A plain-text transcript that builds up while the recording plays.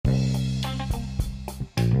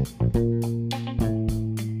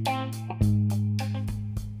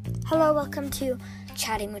Hello, welcome to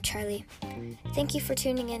Chatting with Charlie. Thank you for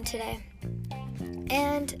tuning in today.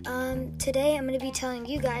 And today I'm going to be telling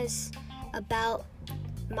you guys about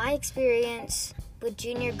my experience with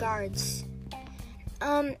junior guards.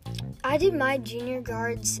 I did my junior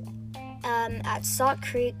guards at Salt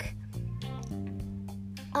Creek.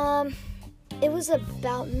 It was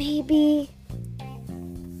about maybe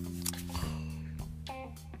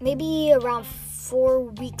around 4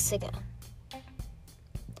 weeks ago.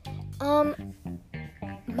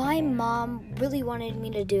 My mom really wanted me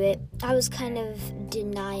to do it. I was kind of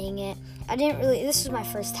denying it. This was my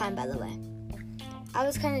first time, by the way. I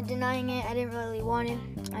was kind of denying it. I didn't really want it.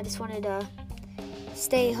 I just wanted to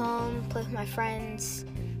stay home, play with my friends,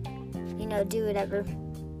 do whatever.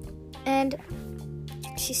 And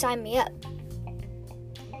she signed me up.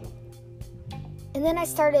 And then I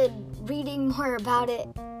started reading more about it,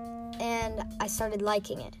 and I started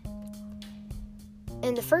liking it.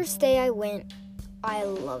 And the first day I went, I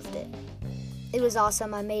loved it. It was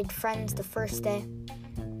awesome. I made friends the first day.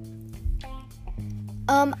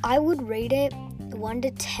 I would rate it 1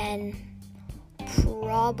 to 10,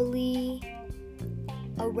 probably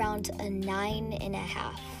around a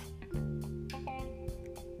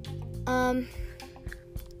 9.5.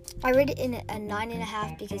 I rated it a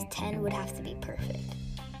 9.5 because 10 would have to be perfect.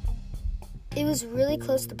 It was really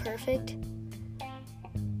close to perfect,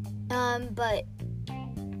 but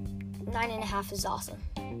 9.5 is awesome.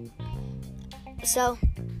 So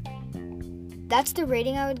that's the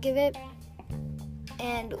rating I would give it.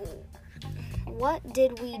 And what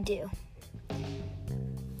did we do?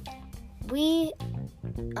 We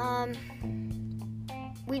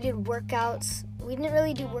did workouts. We didn't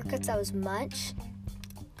really do workouts as much,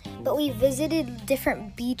 but we visited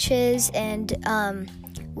different beaches, and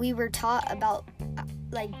we were taught about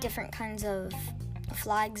different kinds of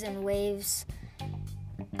flags and waves,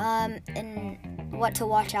 and what to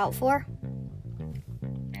watch out for.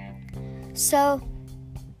 So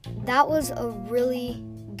that was a really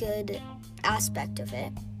good aspect of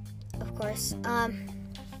it, of course.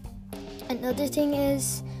 Another thing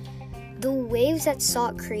is the waves at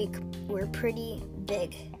Salt Creek were pretty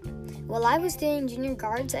big. While I was doing junior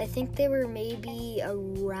guards, I think they were maybe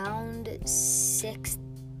around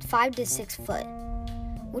 5 to 6 foot,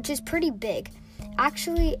 which is pretty big.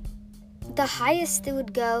 Actually, the highest it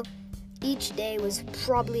would go each day was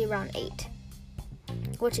probably around 8,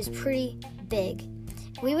 which is pretty big.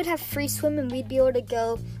 We would have free swim, and we'd be able to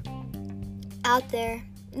go out there.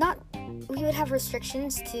 We would have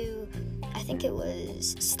restrictions to, I think it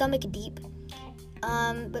was stomach deep,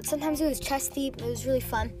 but sometimes it was chest deep. It was really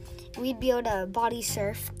fun. We'd be able to body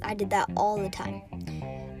surf. I did that all the time.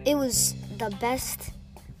 It was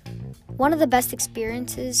one of the best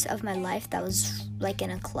experiences of my life. That was like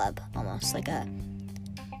in a club, almost like a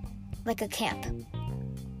camp.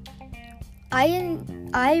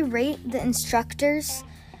 I rate the instructors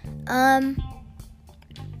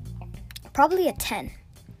probably a 10.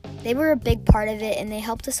 They were a big part of it, and they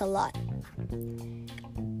helped us a lot.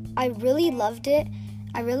 I really loved it.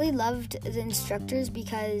 I really loved the instructors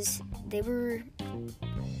because they were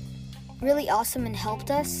really awesome and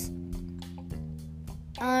helped us.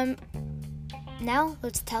 Now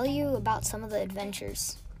let's tell you about some of the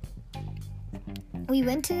adventures. We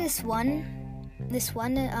went to this one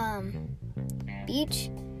beach.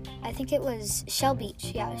 I think it was Shell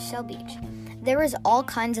Beach. Yeah, Shell Beach. There was all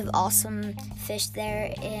kinds of awesome fish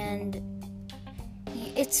there, and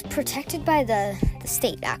it's protected by the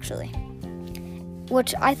state, actually,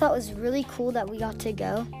 which I thought was really cool that we got to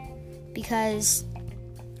go, because,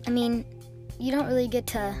 you don't really get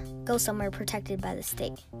to go somewhere protected by the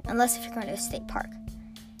state, unless if you're going to a state park.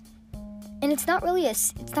 And it's not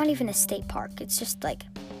even a state park. It's just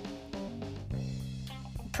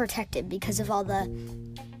protected because of all the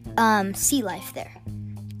sea life there,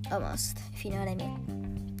 almost, if you know what I mean.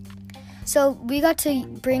 So we got to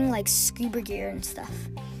bring scuba gear and stuff,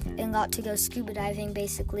 and got to go scuba diving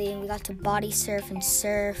basically, and we got to body surf and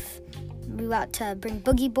surf. We got to bring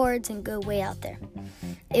boogie boards and go way out there.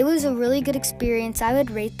 It was a really good experience. I would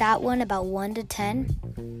rate that one about 1 to 10.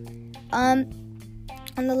 On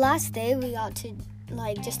the last day, we got to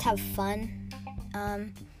just have fun.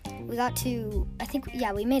 We got to,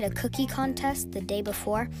 we made a cookie contest the day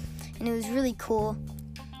before, and it was really cool.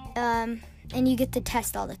 And you get to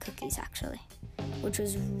test all the cookies, actually, which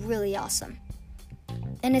was really awesome.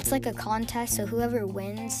 And it's like a contest, so whoever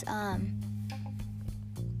wins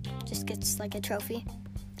just gets a trophy.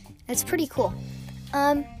 It's pretty cool.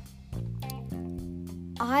 I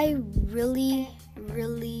really,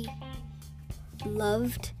 really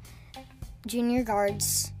loved junior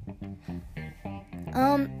guards.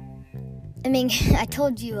 I mean, I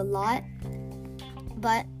told you a lot,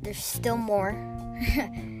 but there's still more.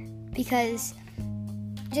 Because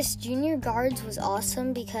just junior guards was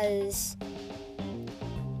awesome because,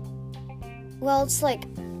 well, it's like,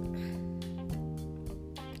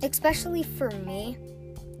 especially for me,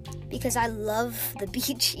 because I love the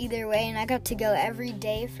beach either way, and I got to go every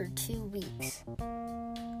day for 2 weeks.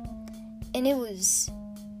 And it was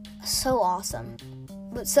so awesome,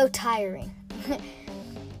 but so tiring.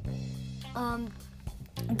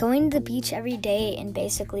 Going to the beach every day and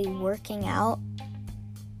basically working out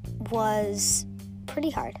was pretty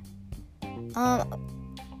hard.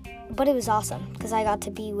 But it was awesome because I got to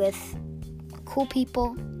be with cool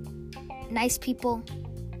people, nice people,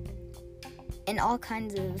 and all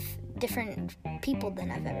kinds of different people than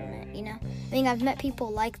I've ever met, you know? I mean, I've met people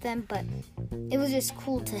like them, but it was just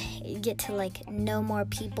cool to get to, like, know more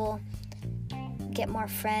people, get more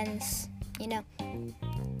friends, you know?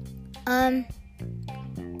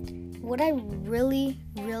 What I really,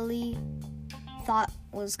 really thought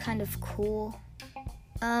was kind of cool,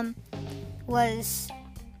 was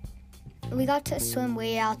we got to swim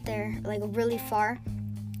way out there, like, really far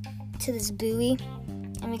to this buoy,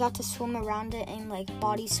 and we got to swim around it and, like,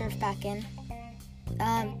 body surf back in.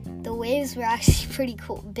 The waves were actually pretty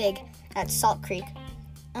cool, big at Salt Creek.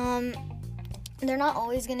 They're not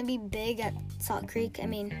always going to be big at Salt Creek. I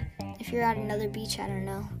mean, if you're at another beach, I don't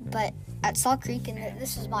know. But at Salt Creek, and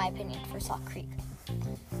this is my opinion for Salt Creek.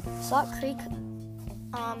 Salt Creek,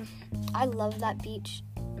 I love that beach.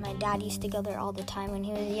 My dad used to go there all the time when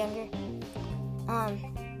he was younger.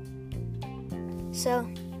 So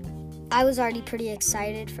I was already pretty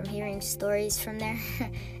excited from hearing stories from there.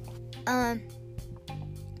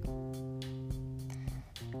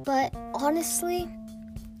 But honestly,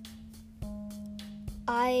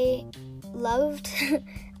 I loved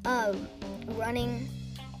running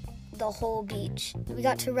the whole beach. We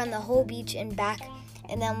got to run the whole beach and back,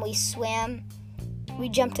 and then we swam. We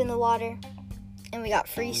jumped in the water, and we got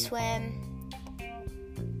free swim.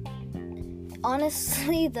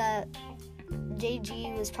 Honestly, the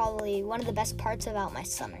JG was probably one of the best parts about my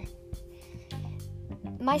summer.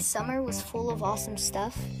 My summer was full of awesome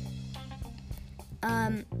stuff.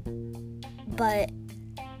 But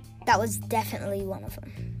that was definitely one of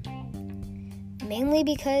them. Mainly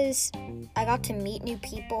because I got to meet new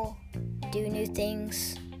people, do new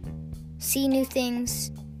things, see new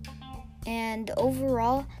things, and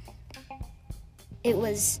overall, it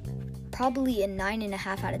was probably a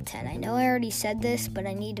 9.5 out of 10. I know I already said this, but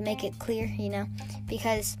I need to make it clear, you know,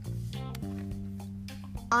 because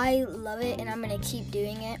I love it and I'm going to keep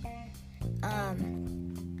doing it.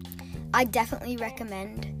 I definitely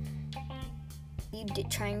recommend you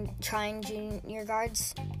trying junior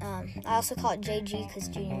guards. I also call it JG because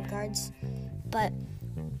junior guards. But,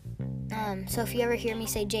 so if you ever hear me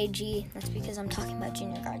say JG, that's because I'm talking about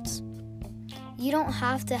junior guards. You don't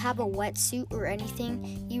have to have a wetsuit or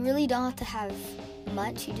anything. You really don't have to have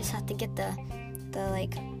much. You just have to get the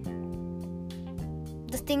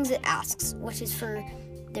things it asks, which is for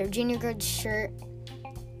their junior guards shirt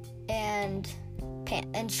and pants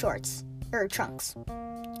and shorts or trunks,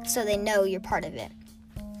 so they know you're part of it.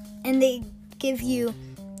 And they give you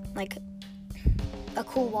like a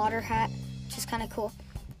cool water hat, which is kind of cool.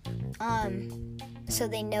 So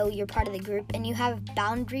they know you're part of the group, and you have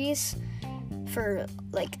boundaries for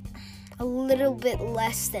like a little bit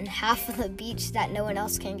less than half of the beach that no one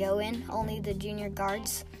else can go in, only the junior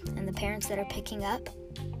guards and the parents that are picking up,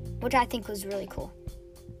 which I think was really cool.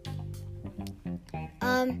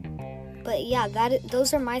 But yeah,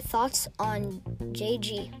 those are my thoughts on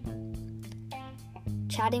JG.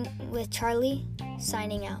 Chatting with Charlie,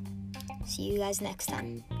 signing out. See you guys next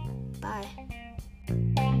time. Bye.